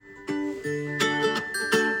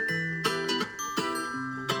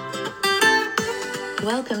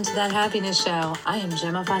Welcome to That Happiness Show. I am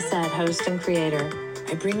Gemma Fawcett, host and creator.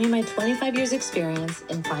 I bring you my 25 years experience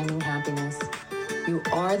in finding happiness. You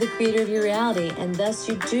are the creator of your reality, and thus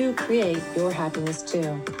you do create your happiness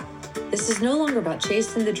too. This is no longer about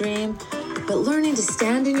chasing the dream, but learning to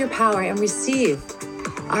stand in your power and receive.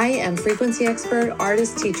 I am frequency expert,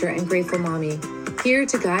 artist, teacher, and grateful mommy, here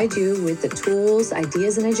to guide you with the tools,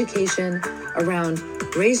 ideas, and education around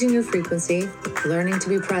raising your frequency, learning to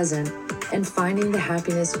be present, and finding the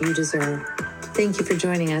happiness you deserve. Thank you for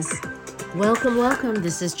joining us. Welcome.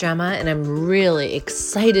 This is Gemma, and I'm really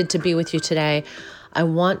excited to be with you today. I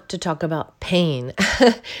want to talk about pain.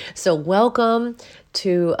 So welcome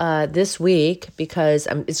to this week, because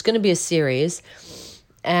it's going to be a series,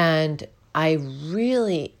 and I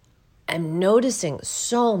really am noticing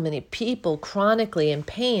so many people chronically in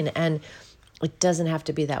pain, and it doesn't have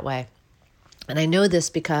to be that way. And I know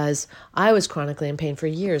this because I was chronically in pain for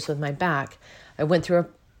years with my back. I went through a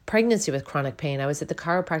pregnancy with chronic pain. I was at the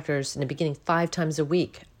chiropractor's in the beginning 5 times a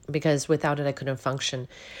week because without it, I couldn't function.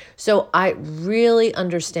 So I really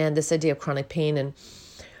understand this idea of chronic pain, and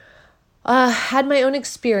had my own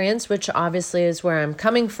experience, which obviously is where I'm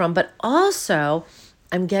coming from, but also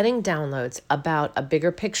I'm getting downloads about a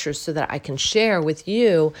bigger picture so that I can share with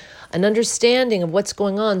you an understanding of what's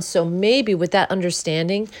going on. So maybe with that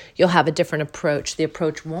understanding, you'll have a different approach. The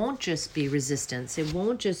approach won't just be resistance. It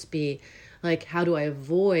won't just be like, how do I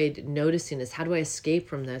avoid noticing this? How do I escape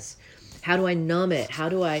from this? How do I numb it? How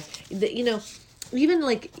do I, even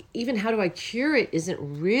how do I cure it isn't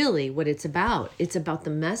really what it's about. It's about the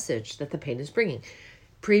message that the pain is bringing.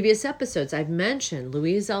 Previous episodes, I've mentioned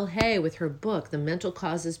Louise L. Hay with her book, The Mental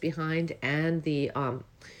Causes Behind and the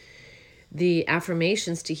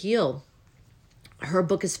Affirmations to Heal. Her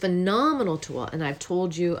book is phenomenal tool, and I've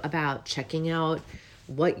told you about checking out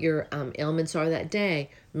what your ailments are that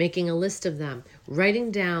day, making a list of them,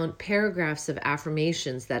 writing down paragraphs of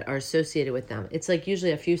affirmations that are associated with them. It's like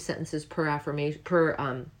usually a few sentences per affirmation,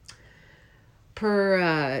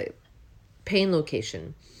 per pain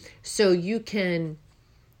location. So you can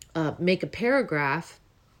make a paragraph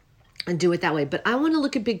and do it that way. But I want to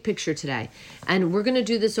look at big picture today, and we're going to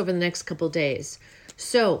do this over the next couple of days.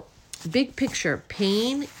 So big picture,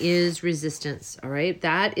 pain is resistance. All right.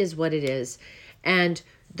 That is what it is. And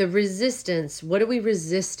the resistance, what are we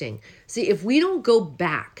resisting? See, if we don't go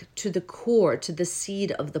back to the core, to the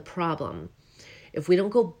seed of the problem, if we don't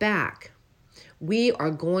go back, we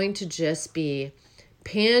are going to just be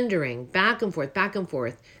pandering back and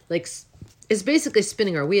forth, like it's basically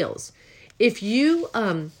spinning our wheels. If you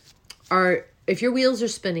if your wheels are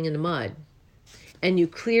spinning in the mud and you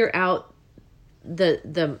clear out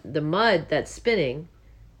the mud that's spinning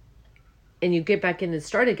and you get back in and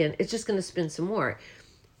start again, it's just going to spin some more.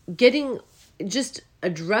 Just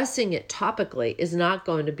addressing it topically is not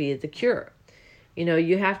going to be the cure.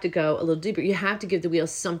 You have to go a little deeper. You have to give the wheel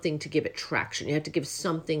something to give it traction. You have to give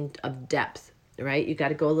something of depth, right? You got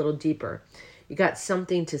to go a little deeper. You got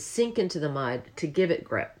something to sink into the mud to give it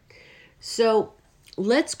grip. So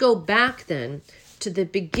let's go back then to the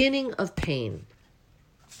beginning of pain.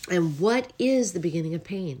 And what is the beginning of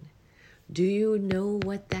pain? Do you know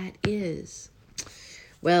what that is?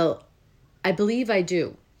 Well, I believe I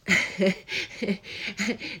do. This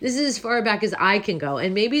is as far back as I can go.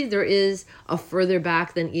 And maybe there is a further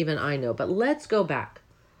back than even I know. But let's go back.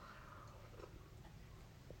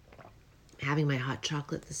 Having my hot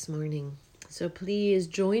chocolate this morning. So please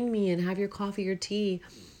join me and have your coffee or tea.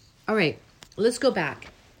 All right, let's go back.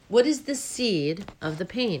 What is the seed of the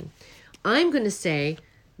pain? I'm going to say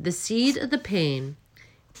the seed of the pain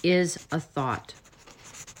is a thought.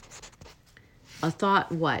 A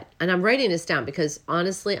thought what? And I'm writing this down because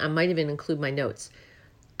honestly, I might even include my notes.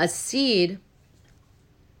 A seed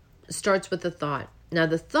starts with a thought. Now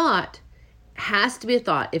the thought has to be a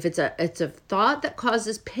thought. If it's a thought that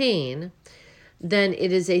causes pain, then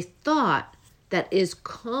it is a thought that is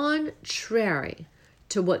contrary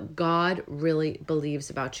to what God really believes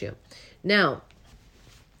about you. Now,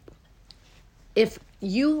 if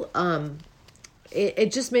you,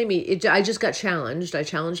 it just made me, I just got challenged. I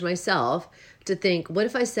challenged myself to think, what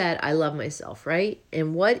if I said I love myself, right?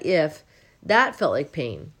 And what if that felt like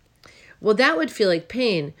pain? Well, that would feel like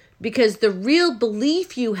pain because the real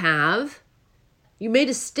belief you have, you made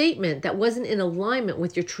a statement that wasn't in alignment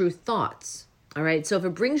with your true thoughts. All right. So if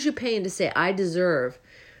it brings you pain to say, I deserve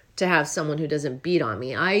to have someone who doesn't beat on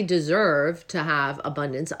me. I deserve to have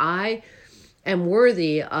abundance. I am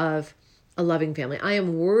worthy of a loving family. I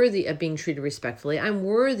am worthy of being treated respectfully. I'm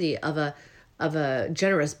worthy of a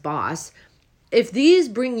generous boss. If these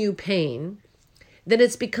bring you pain, then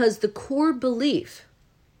it's because the core belief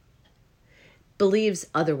believes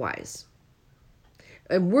otherwise.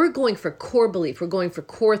 And we're going for core belief. We're going for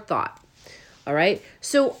core thought. All right.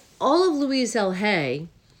 So all of Louise L. Hay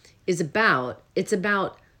is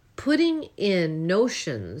about putting in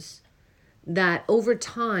notions that over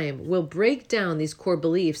time will break down these core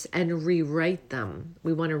beliefs and rewrite them.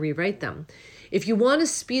 We want to rewrite them. If you want to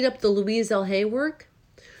speed up the Louise L. Hay work,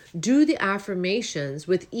 do the affirmations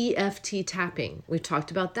with EFT tapping. We've talked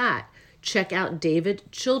about that. Check out David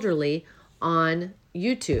Childerley on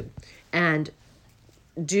YouTube and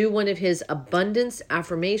do one of his abundance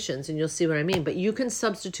affirmations and you'll see what I mean. But you can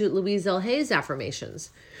substitute Louise L. Hay's affirmations.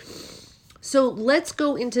 So let's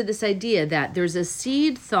go into this idea that there's a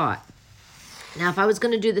seed thought. Now, if I was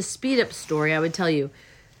going to do the speed up story, I would tell you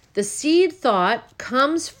the seed thought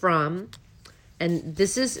comes from, and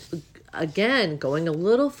this is, again, going a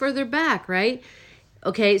little further back, right?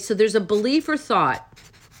 Okay, so there's a belief or thought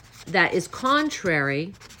that is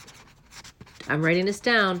contrary, I'm writing this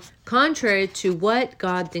down, contrary to what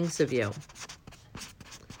God thinks of you.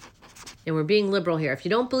 And we're being liberal here. If you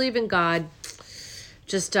don't believe in God,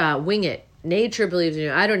 just wing it. Nature believes in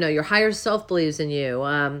you. I don't know. Your higher self believes in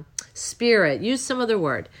you. Spirit. Use some other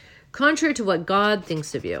word. Contrary to what God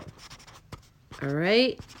thinks of you. All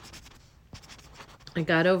right. I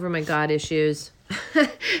got over my God issues.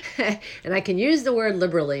 And I can use the word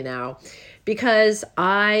liberally now because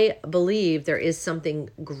I believe there is something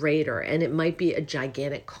greater and it might be a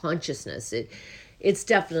gigantic consciousness. It's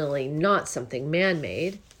definitely not something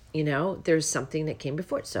man-made. You know, there's something that came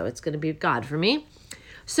before it. So it's going to be God for me.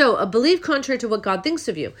 So a belief contrary to what God thinks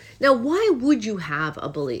of you. Now, why would you have a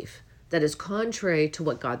belief that is contrary to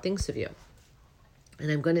what God thinks of you?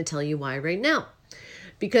 And I'm going to tell you why right now.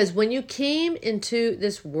 Because when you came into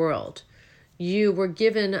this world, you were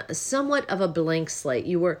given somewhat of a blank slate.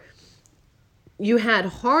 You had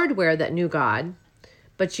hardware that knew God,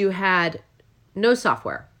 but you had no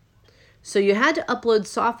software. So you had to upload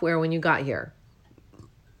software when you got here.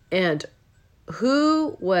 And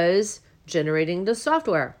who was generating the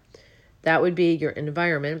software? That would be your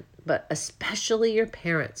environment, but especially your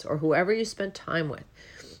parents or whoever you spent time with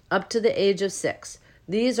up to the age of 6.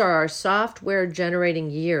 These are our software generating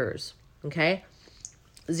years, okay?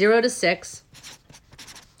 0 to 6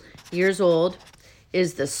 years old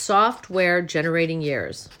is the software generating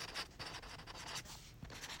years.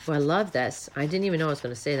 Oh, I love this. I didn't even know I was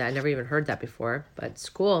going to say that. I never even heard that before, but it's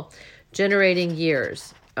cool. Generating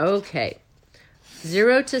years. Okay.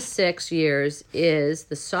 0 to 6 years is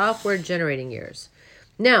the software generating years.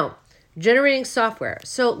 Now, generating software.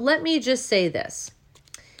 So let me just say this.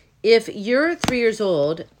 If you're 3 years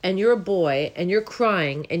old and you're a boy and you're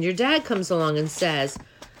crying and your dad comes along and says,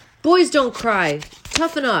 boys don't cry,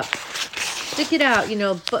 toughen up, stick it out,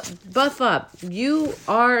 buff up. You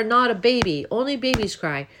are not a baby. Only babies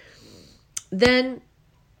cry. Then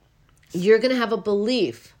you're going to have a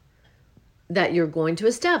belief that you're going to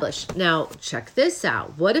establish. Now, check this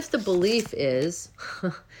out. What if the belief is,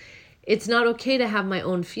 it's not okay to have my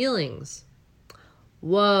own feelings?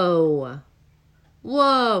 Whoa.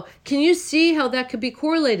 Can you see how that could be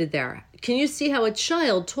correlated there? Can you see how a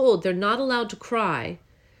child told they're not allowed to cry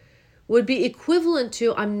would be equivalent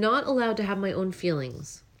to, I'm not allowed to have my own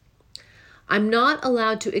feelings. I'm not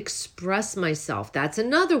allowed to express myself. That's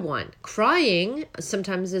another one. Crying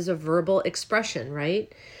sometimes is a verbal expression,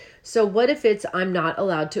 right? So what if it's, I'm not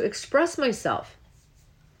allowed to express myself?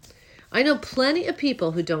 I know plenty of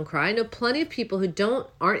people who don't cry. I know plenty of people who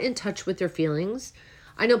aren't in touch with their feelings.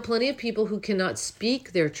 I know plenty of people who cannot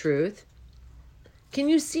speak their truth. Can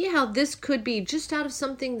you see how this could be just out of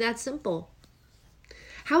something that simple?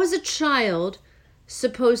 How is a child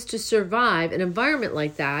supposed to survive an environment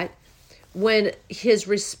like that when his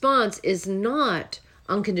response is not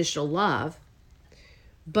unconditional love,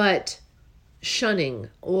 but shunning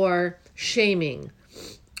or shaming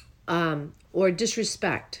or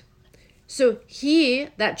disrespect? So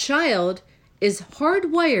that child is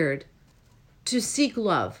hardwired to seek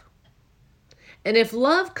love. And if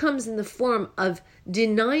love comes in the form of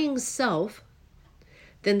denying self,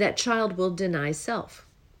 then that child will deny self.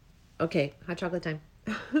 Okay, hot chocolate time.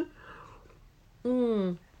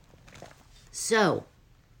 So,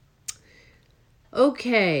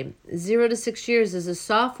 okay, 0 to 6 years is a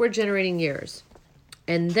software generating years.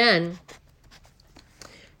 And then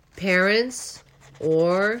parents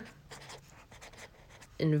or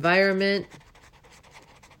environment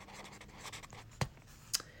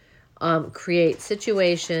create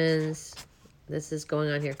situations. This is going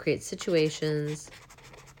on here. Create situations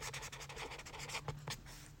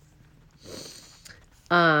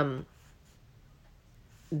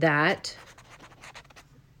that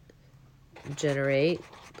generate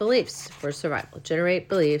beliefs for survival. Generate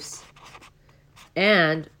beliefs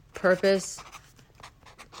and purpose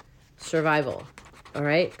survival. All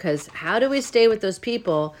right? Because how do we stay with those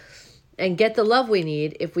people and get the love we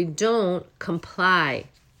need if we don't comply?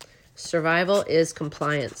 Survival is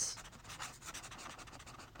compliance.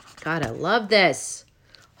 God, I love this.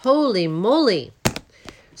 Holy moly.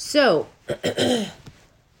 So,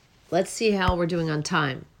 let's see how we're doing on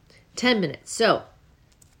time. 10 minutes. So,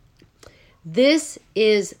 this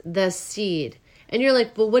is the seed. And you're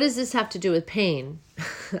like, well, what does this have to do with pain?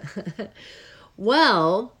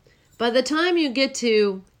 Well, by the time you get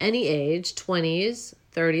to any age, 20s,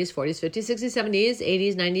 30s, 40s, 50s, 60s, 70s,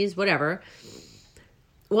 80s, 90s, whatever.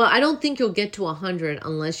 Well, I don't think you'll get to 100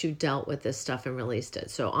 unless you dealt with this stuff and released it.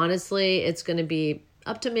 So honestly, it's going to be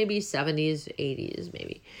up to maybe 70s, 80s,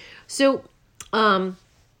 maybe. So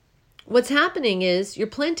what's happening is you're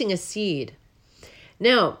planting a seed.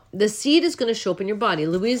 Now, the seed is going to show up in your body.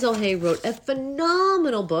 Louise L. Hay wrote a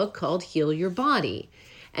phenomenal book called Heal Your Body.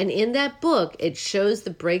 And in that book, it shows the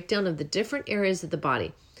breakdown of the different areas of the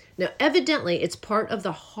body. Now, evidently, it's part of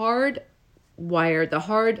the hardware,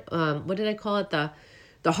 what did I call it?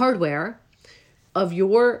 The hardware of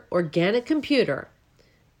your organic computer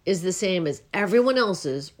is the same as everyone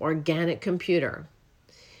else's organic computer.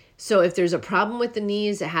 So if there's a problem with the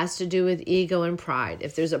knees, it has to do with ego and pride.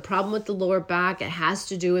 If there's a problem with the lower back, it has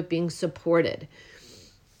to do with being supported.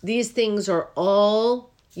 These things are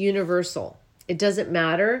all universal. It doesn't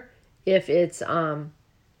matter if it's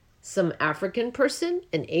some African person,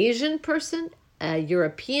 an Asian person, a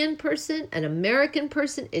European person, an American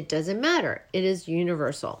person. It doesn't matter. It is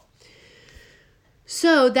universal.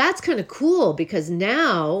 So that's kind of cool because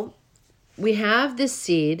now we have this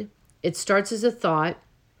seed. It starts as a thought.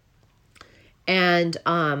 And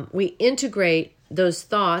we integrate those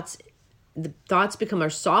thoughts. The thoughts become our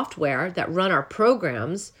software that run our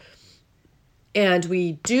programs. And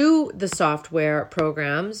we do the software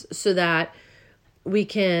programs so that we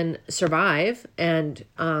can survive. And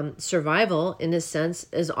survival, in a sense,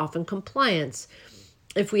 is often compliance.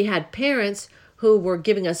 If we had parents who were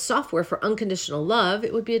giving us software for unconditional love,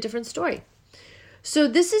 it would be a different story. So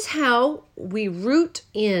this is how we root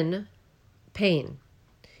in pain,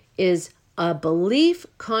 is a belief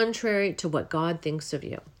contrary to what God thinks of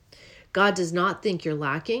you. God does not think you're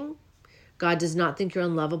lacking. God does not think you're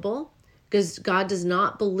unlovable, because God does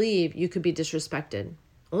not believe you could be disrespected.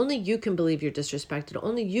 Only you can believe you're disrespected.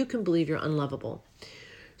 Only you can believe you're unlovable.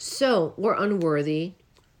 So we're unworthy.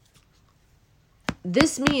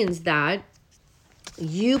 This means that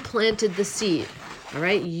you planted the seed, all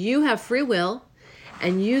right? You have free will,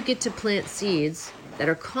 and you get to plant seeds that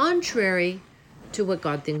are contrary to what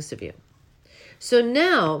God thinks of you. So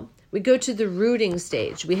now we go to the rooting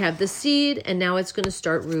stage. We have the seed, and now it's going to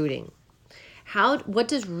start rooting. What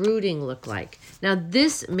does rooting look like? Now,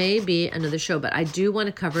 this may be another show, but I do want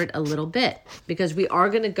to cover it a little bit because we are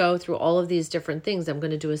going to go through all of these different things. I'm going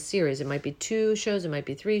to do a series. It might be 2 shows. It might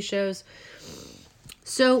be 3 shows.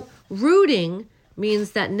 So rooting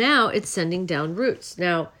means that now it's sending down roots.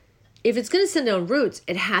 Now, if it's going to send down roots,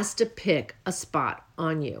 it has to pick a spot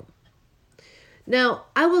on you. Now,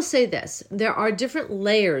 I will say this. There are different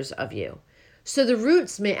layers of you. So the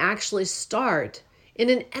roots may actually start in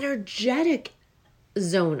an energetic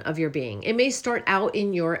zone of your being. It may start out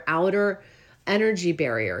in your outer energy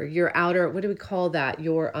barrier, your outer, what do we call that?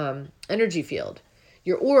 Your energy field,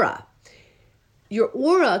 your aura. Your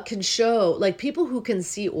aura can show, like people who can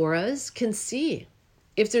see auras can see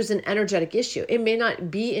if there's an energetic issue. It may not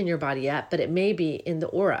be in your body yet, but it may be in the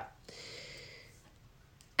aura.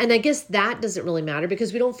 And I guess that doesn't really matter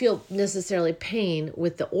because we don't feel necessarily pain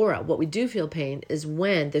with the aura. What we do feel pain is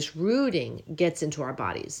when this rooting gets into our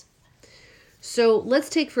bodies. So let's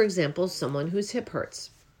take, for example, someone whose hip hurts.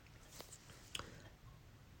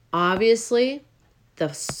 Obviously, the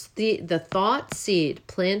thought seed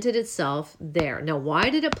planted itself there. Now, why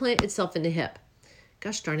did it plant itself in the hip?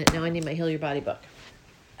 Gosh darn it, now I need my Heal Your Body book.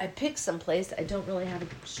 I picked some place I don't really have a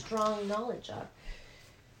strong knowledge of.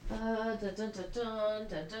 I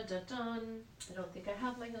don't think I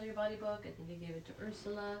have my Heal Your Body book. I think I gave it to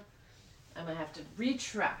Ursula. I might have to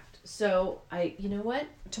retract. So you know what?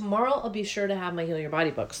 Tomorrow I'll be sure to have my Heal Your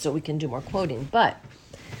Body book so we can do more quoting. But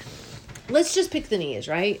let's just pick the knees,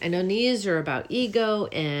 right? I know knees are about ego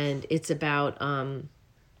and it's about,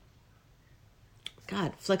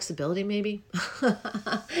 flexibility maybe.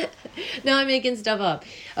 Now I'm making stuff up.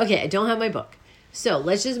 Okay, I don't have my book. So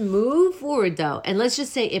let's just move forward though. And let's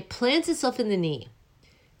just say it plants itself in the knee.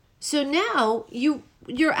 So now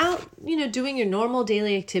you're out, doing your normal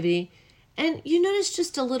daily activity and you notice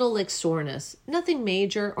just a little like soreness, nothing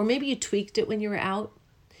major, or maybe you tweaked it when you were out.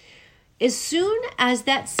 As soon as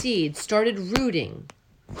that seed started rooting,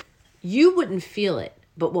 you wouldn't feel it.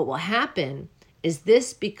 But what will happen is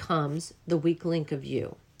this becomes the weak link of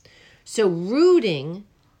you. So rooting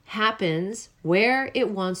happens where it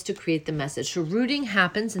wants to create the message. So rooting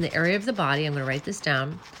happens in the area of the body. I'm going to write this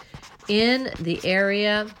down. In the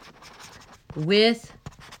area with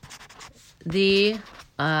the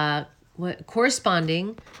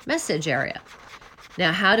corresponding message area.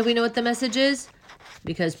 Now, how do we know what the message is?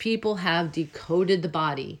 Because people have decoded the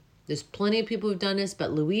body. There's plenty of people who've done this,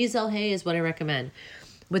 but Louise L. Hay is what I recommend.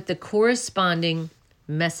 With the corresponding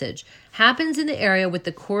message. Happens in the area with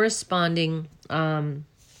the corresponding, the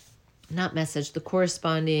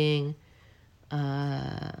corresponding,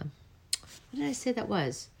 what did I say that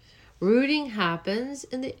was? Rooting happens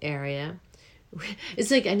in the area. It's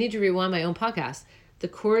like I need to rewind my own podcast. The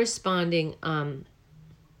corresponding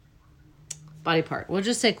body part. We'll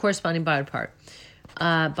just say corresponding body part.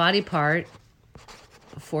 Body part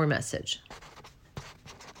for message.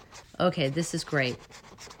 Okay, this is great.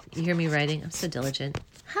 You hear me writing? I'm so diligent.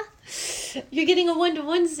 You're getting a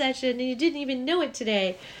one-to-one session and you didn't even know it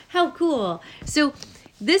today. How cool. So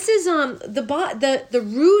this is the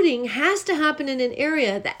rooting has to happen in an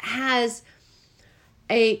area that has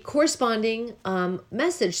a corresponding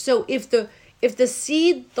message. So if the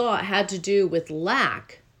seed thought had to do with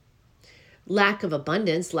lack of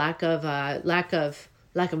abundance, lack of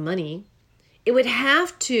money, it would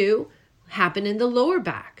have to happen in the lower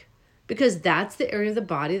back, because that's the area of the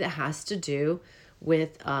body that has to do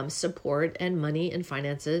with support and money and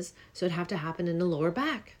finances. So it'd have to happen in the lower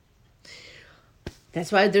back.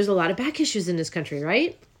 That's why there's a lot of back issues in this country,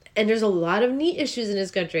 right? And there's a lot of knee issues in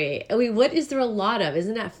this country. I mean, what is there a lot of?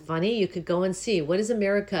 Isn't that funny? You could go and see. What is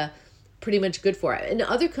America pretty much good for? In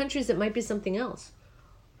other countries, it might be something else.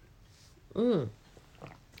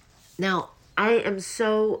 Now, I'm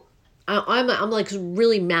like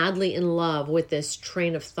really madly in love with this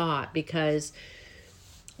train of thought, because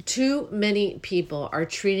too many people are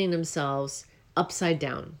treating themselves upside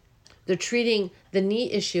down. They're treating the knee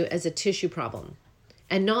issue as a tissue problem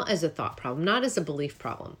and not as a thought problem, not as a belief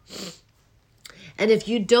problem. And if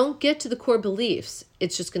you don't get to the core beliefs,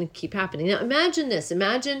 it's just going to keep happening. Now, imagine this.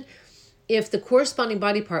 Imagine if the corresponding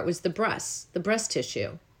body part was the breast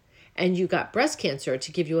tissue, and you got breast cancer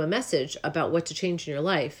to give you a message about what to change in your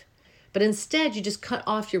life. But instead, you just cut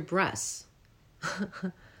off your breasts.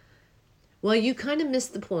 Well, you kind of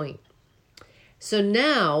missed the point. So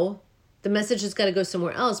now the message has got to go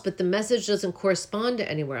somewhere else, but the message doesn't correspond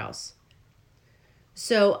to anywhere else.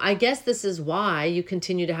 So I guess this is why you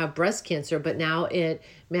continue to have breast cancer, but now it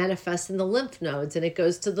manifests in the lymph nodes and it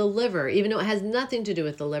goes to the liver, even though it has nothing to do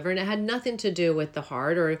with the liver and it had nothing to do with the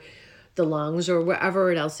heart or the lungs or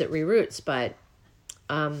wherever else it reroots. But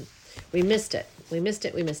we missed it. We missed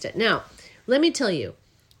it. Now, let me tell you,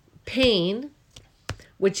 pain,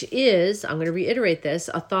 which is, I'm going to reiterate this,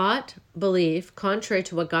 a thought, belief, contrary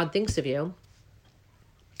to what God thinks of you.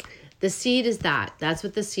 The seed is that. That's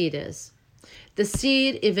what the seed is. The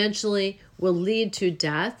seed eventually will lead to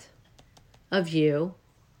death of you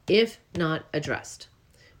if not addressed,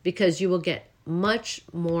 because you will get much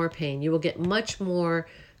more pain. You will get much more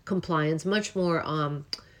compliance, much more,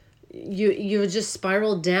 you just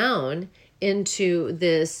spiral down into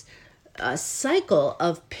this cycle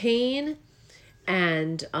of pain,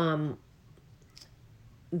 and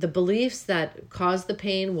the beliefs that cause the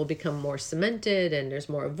pain will become more cemented, and there's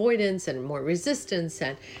more avoidance and more resistance,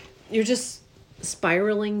 and you're just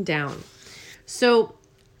spiraling down. So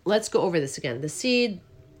let's go over this again. The seed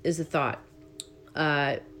is a thought.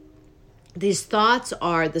 These thoughts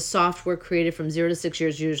are the software created from 0 to 6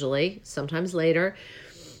 years usually, sometimes later,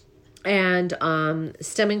 and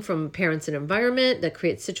stemming from parents and environment that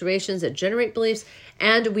create situations that generate beliefs.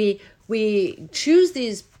 And we choose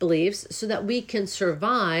these beliefs so that we can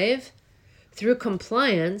survive through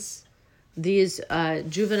compliance these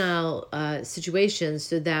juvenile situations,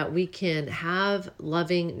 so that we can have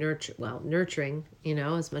loving, nurturing,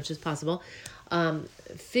 as much as possible,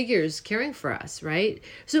 figures caring for us, right?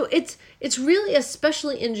 So it's really a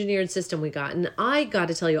specially engineered system we got. And I got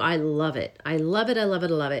to tell you, I love it. I love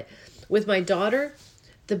it. With my daughter,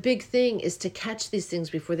 the big thing is to catch these things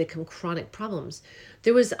before they become chronic problems.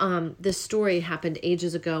 There was this story happened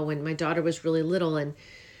ages ago when my daughter was really little, and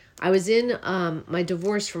I was in my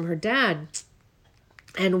divorce from her dad,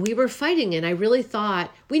 and we were fighting, and I really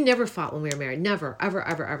thought, we never fought when we were married. Never, ever,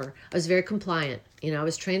 ever, ever. I was very compliant. I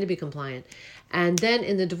was trained to be compliant. And then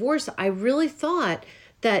in the divorce, I really thought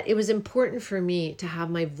that it was important for me to have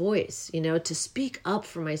my voice, to speak up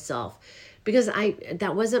for myself, because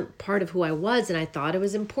that wasn't part of who I was, and I thought it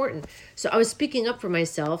was important. So I was speaking up for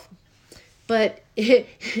myself, but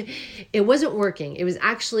it wasn't working. It was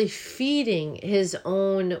actually feeding his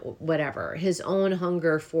own whatever, his own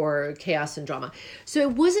hunger for chaos and drama. So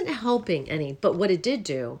it wasn't helping any, but what it did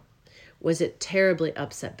do was it terribly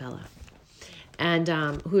upset Bella. And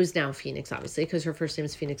who's now Phoenix, obviously, because her first name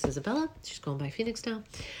is Phoenix Isabella. She's going by Phoenix now.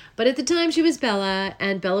 But at the time, she was Bella,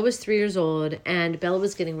 and Bella was 3 years old, and Bella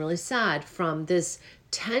was getting really sad from this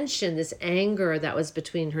tension, this anger that was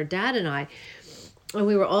between her dad and I. And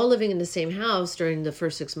we were all living in the same house during the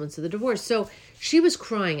first 6 months of the divorce. So she was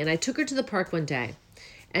crying, and I took her to the park one day,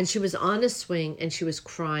 and she was on a swing, and she was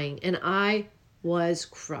crying, and I was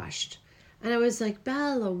crushed. And I was like,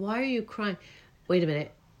 Bella, why are you crying? Wait a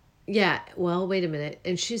minute. Yeah, well, wait a minute.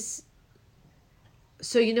 And she's,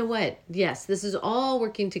 so you know what? Yes, this is all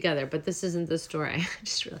working together, but this isn't the story.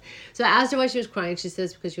 So I asked her why she was crying. She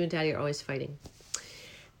says, because you and Daddy are always fighting.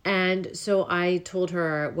 And so I told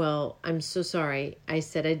her, well, I'm so sorry. I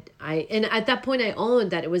said, and at that point I owned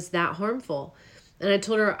that it was that harmful. And I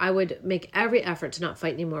told her I would make every effort to not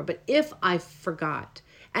fight anymore. But if I forgot,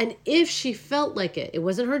 and if she felt like it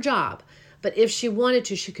wasn't her job, but if she wanted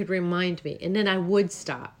to, she could remind me, and then I would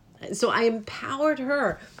stop. So I empowered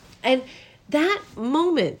her. And that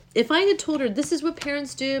moment, if I had told her this is what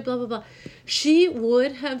parents do, blah, blah, blah, she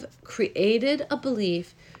would have created a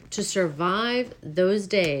belief to survive those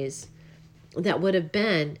days that would have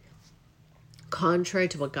been contrary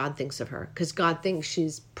to what God thinks of her. Because God thinks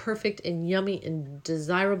she's perfect and yummy and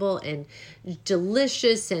desirable and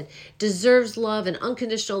delicious and deserves love and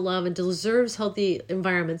unconditional love and deserves healthy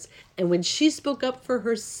environments. And when she spoke up for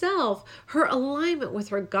herself, her alignment with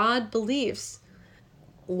her God beliefs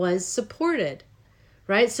was supported,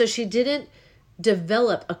 right? So she didn't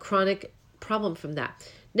develop a chronic problem from that.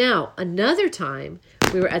 Now, another time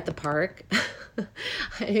we were at the park.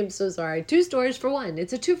 I am so sorry. 2 stories for one.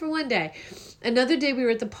 It's a 2-for-1 day. Another day we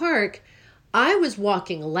were at the park. I was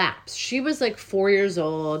walking laps. She was like 4 years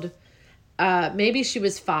old. Maybe she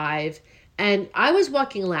was 5. And I was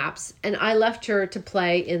walking laps, and I left her to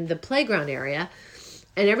play in the playground area.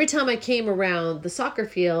 And every time I came around the soccer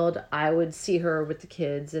field, I would see her with the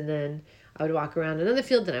kids, and then I would walk around another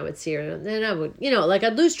field, then I would see her, and then I would,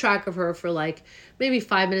 I'd lose track of her for like maybe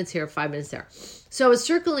 5 minutes here, 5 minutes there. So I was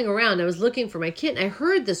circling around, I was looking for my kid, and I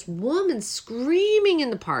heard this woman screaming in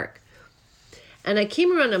the park. And I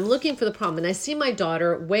came around, I'm looking for the problem, and I see my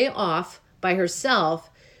daughter way off by herself,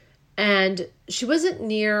 and she wasn't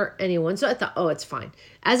near anyone, so I thought, oh, it's fine.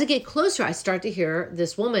 As I get closer, I start to hear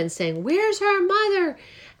this woman saying, where's her mother?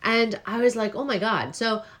 And I was like, oh my God.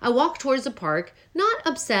 So I walked towards the park, not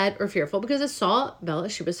upset or fearful, because I saw Bella,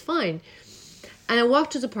 she was fine. And I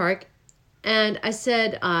walked to the park, and I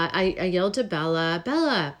said, I yelled to Bella,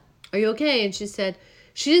 Bella, are you okay? And she said,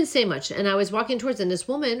 she didn't say much. And I was walking towards her, and this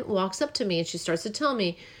woman walks up to me, and she starts to tell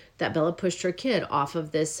me that Bella pushed her kid off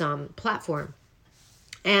of this platform.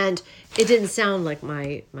 And it didn't sound like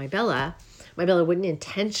my Bella. My Bella wouldn't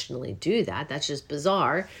intentionally do that. That's just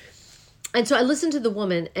bizarre. And so I listened to the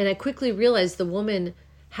woman, and I quickly realized the woman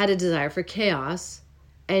had a desire for chaos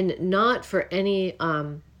and not for any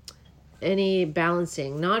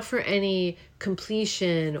balancing, not for any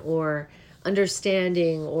completion or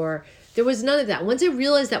understanding, or there was none of that. Once I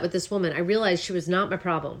realized that with this woman, I realized she was not my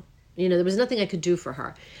problem. There was nothing I could do for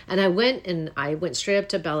her. And I went straight up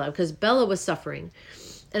to Bella because Bella was suffering.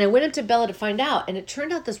 And I went up to Bella to find out, and it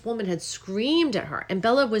turned out this woman had screamed at her, and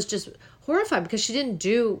Bella was just horrified because she didn't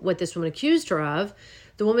do what this woman accused her of.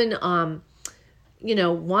 The woman,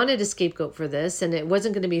 wanted a scapegoat for this, and it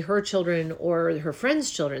wasn't going to be her children or her friend's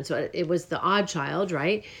children. So it was the odd child,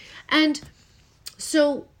 right? And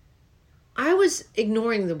so I was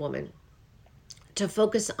ignoring the woman to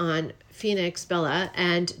focus on Phoenix, Bella,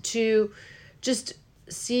 and to just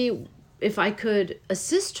see if I could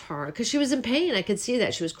assist her, because she was in pain. I could see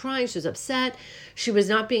that. She was crying. She was upset. She was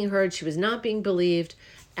not being heard. She was not being believed.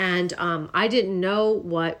 And I didn't know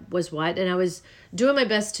what was what. And I was doing my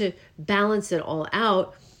best to balance it all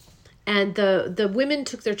out. And the women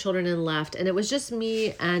took their children and left. And it was just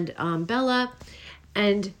me and Bella.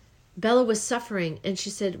 And Bella was suffering. And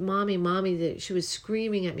she said, Mommy, she was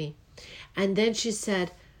screaming at me. And then she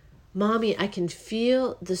said, Mommy, I can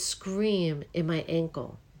feel the scream in my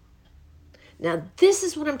ankle. Now, this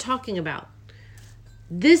is what I'm talking about.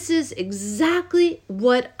 This is exactly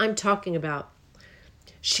what I'm talking about.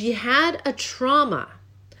 She had a trauma.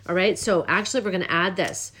 All right. So actually, we're going to add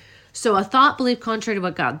this. So a thought, belief contrary to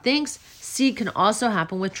what God thinks. C can also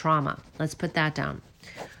happen with trauma. Let's put that down.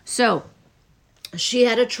 So she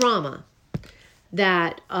had a trauma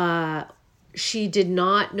that she did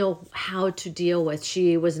not know how to deal with.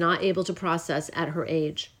 She was not able to process at her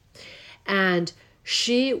age. And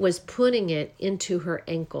she was putting it into her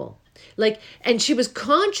ankle. And she was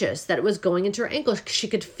conscious that it was going into her ankle. She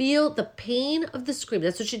could feel the pain of the scream.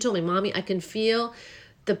 That's what she told me. Mommy, I can feel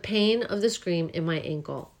the pain of the scream in my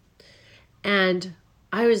ankle. And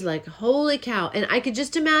I was like, holy cow. And I could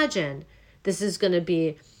just imagine this is going to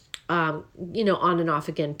be, on and off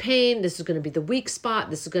again pain. This is going to be the weak spot.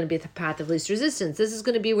 This is going to be the path of least resistance. This is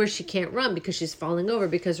going to be where she can't run because she's falling over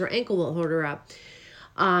because her ankle won't hold her up.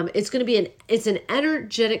 It's an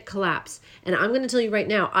energetic collapse. And I'm going to tell you right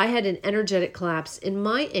now, I had an energetic collapse in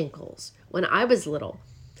my ankles when I was little.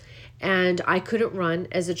 And I couldn't run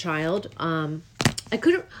as a child. I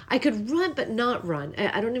could run, but not run.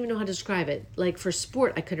 I don't even know how to describe it. Like for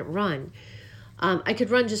sport, I couldn't run. I could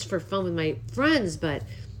run just for fun with my friends, but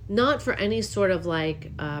not for any sort of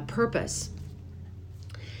purpose.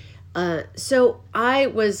 So I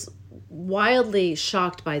was wildly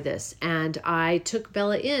shocked by this, and I took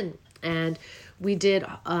Bella in, and we did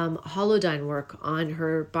holodyne work on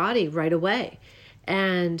her body right away,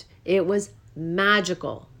 and it was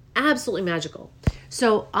magical, absolutely magical.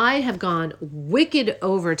 So I have gone wicked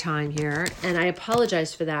overtime here, and I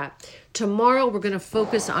apologize for that. Tomorrow we're going to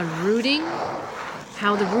focus on rooting,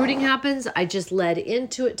 how the rooting happens. I just led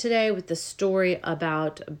into it today with the story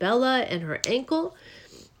about Bella and her ankle.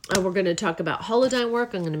 We're going to talk about holodyne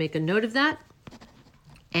work. I'm going to make a note of that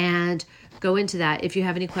and go into that. If you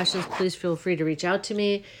have any questions, please feel free to reach out to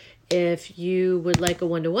me. If you would like a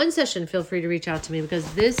one-to-one session, feel free to reach out to me,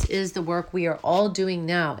 because this is the work we are all doing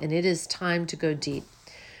now, and it is time to go deep.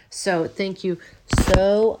 So thank you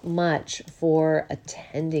so much for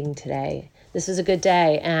attending today. This is a good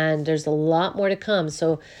day, and there's a lot more to come.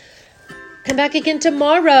 So come back again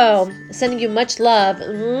tomorrow. Sending you much love.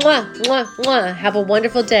 Mwah, mwah, mwah. Have a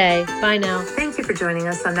wonderful day. Bye now. Thank you for joining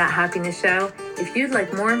us on That Happiness Show. If you'd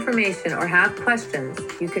like more information or have questions,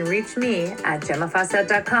 you can reach me at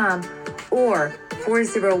GemmaFawcett.com or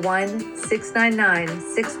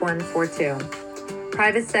 401-699-6142.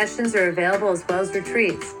 Private sessions are available as well as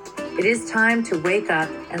retreats. It is time to wake up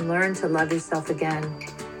and learn to love yourself again.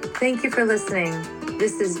 Thank you for listening.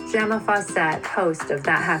 This is Gemma Fawcett, host of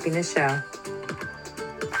That Happiness Show.